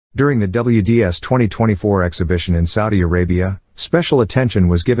During the WDS 2024 exhibition in Saudi Arabia, special attention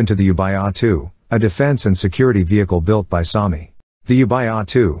was given to the Ubayyah 2, a defense and security vehicle built by SAMI. The Ubayyah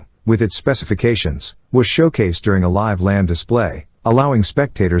 2, with its specifications, was showcased during a live land display, allowing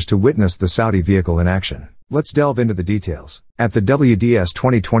spectators to witness the Saudi vehicle in action. Let's delve into the details. At the WDS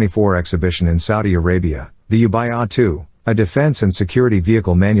 2024 exhibition in Saudi Arabia, the Ubayyah 2, a defense and security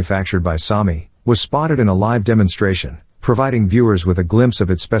vehicle manufactured by SAMI, was spotted in a live demonstration, providing viewers with a glimpse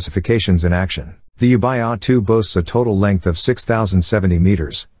of its specifications in action. The Ubayyah 2 boasts a total length of 6,070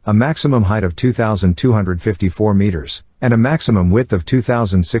 meters, a maximum height of 2,254 meters, and a maximum width of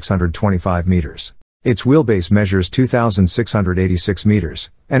 2,625 meters. Its wheelbase measures 2,686 meters,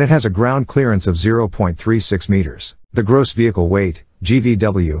 and it has a ground clearance of 0.36 meters. The gross vehicle weight,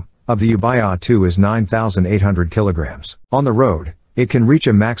 GVW, of the Ubayyah 2 is 9,800 kilograms. On the road, it can reach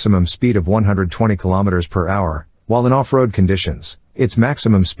a maximum speed of 120 kilometers per hour, while in off-road conditions, its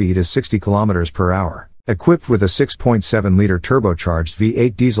maximum speed is 60 kilometers per hour. Equipped with a 6.7-liter turbocharged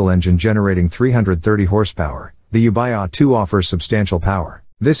V8 diesel engine generating 330 horsepower, the Ubayyah 2 offers substantial power.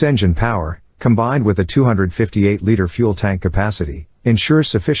 This engine power, combined with a 258-liter fuel tank capacity, ensures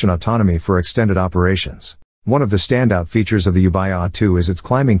sufficient autonomy for extended operations. One of the standout features of the Ubayyah 2 is its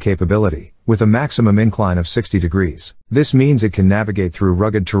climbing capability, with a maximum incline of 60 degrees. This means it can navigate through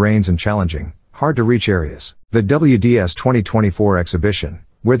rugged terrains and challenging, hard-to-reach areas. The WDS 2024 exhibition,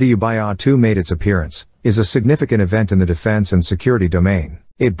 where the Ubayyah 2 made its appearance, is a significant event in the defense and security domain.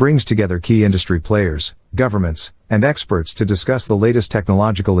 It brings together key industry players, governments, and experts to discuss the latest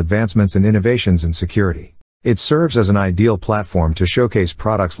technological advancements and innovations in security. It serves as an ideal platform to showcase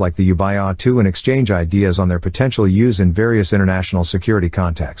products like the Ubayyah 2 and exchange ideas on their potential use in various international security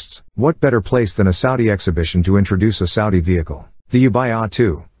contexts. What better place than a Saudi exhibition to introduce a Saudi vehicle? The Ubayyah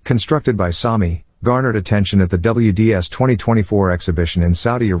 2, constructed by SAMI, garnered attention at the WDS 2024 exhibition in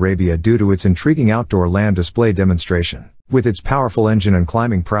Saudi Arabia due to its intriguing outdoor land display demonstration. With its powerful engine and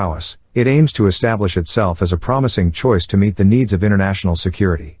climbing prowess, it aims to establish itself as a promising choice to meet the needs of international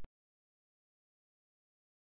security.